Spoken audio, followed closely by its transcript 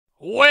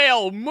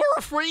Well,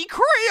 Murphy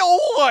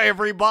Crayola,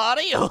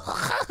 everybody!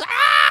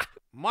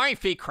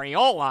 Murphy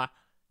Crayola?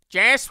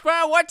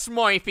 Jasper, what's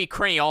Murphy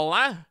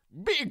Crayola?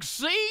 Big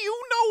C,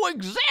 you know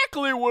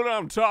exactly what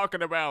I'm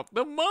talking about.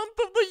 The month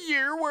of the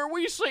year where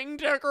we sing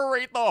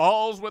Decorate the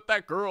Halls with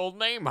that girl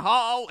named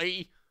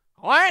Holly.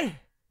 What?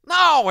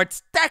 No,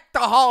 it's Deck the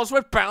Halls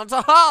with Pounds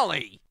of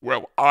Holly.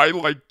 Well, I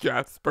like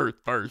Jasper's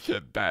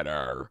version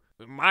better.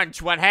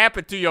 Munch, what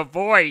happened to your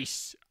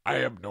voice? I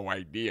have no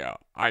idea.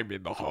 I'm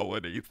in the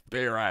holiday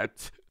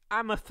spirit.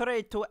 I'm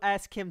afraid to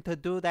ask him to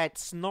do that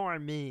snore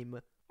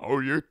meme. Oh,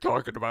 you're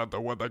talking about the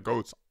one that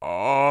goes,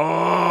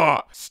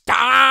 oh!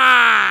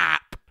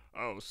 Stop!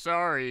 Oh,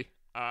 sorry.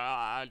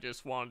 I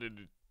just wanted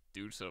to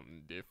do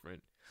something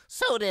different.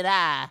 So did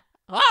I.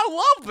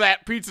 I love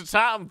that Pizza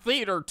Time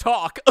Theater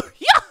talk.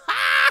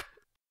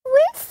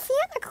 Where's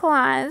Santa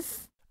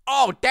Claus?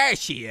 Oh, there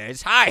she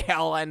is. Hi,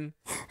 Helen.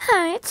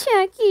 Hi,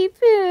 Chucky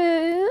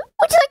Poo.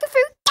 Would you like a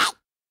fruitcake?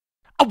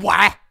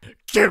 What?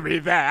 Give me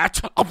that.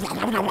 My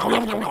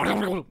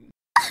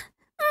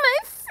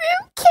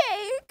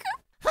fruitcake.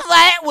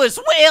 That was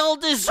well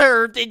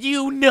deserved, and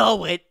you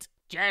know it.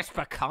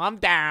 Jasper, calm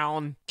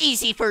down.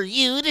 Easy for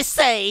you to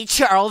say,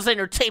 Charles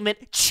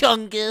Entertainment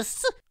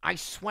Chungus. I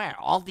swear,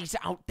 all these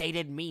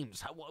outdated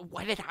memes.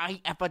 What did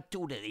I ever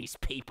do to these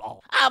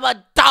people? I'm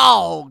a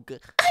dog.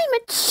 I'm a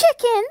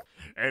chicken.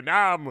 And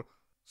I'm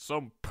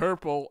some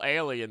purple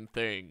alien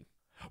thing.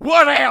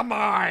 What am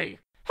I?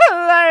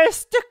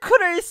 Last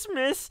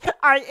Christmas,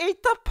 I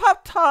ate a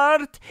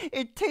Pop-Tart.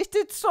 It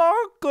tasted so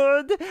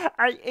good,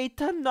 I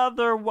ate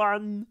another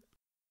one.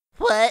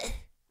 What?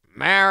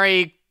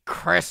 Merry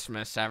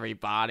Christmas,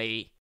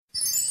 everybody.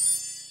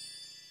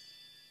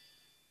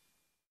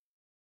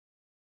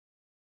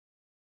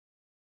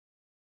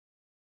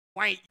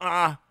 Wait,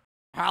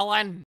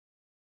 Helen?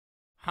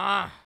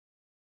 Huh?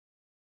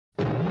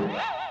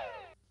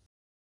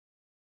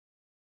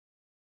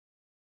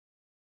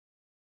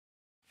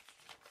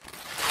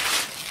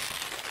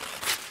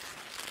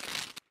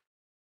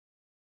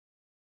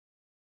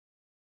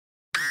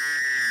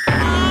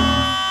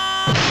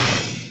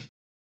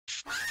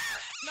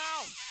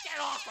 No, get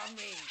off of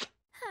me!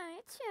 Hi,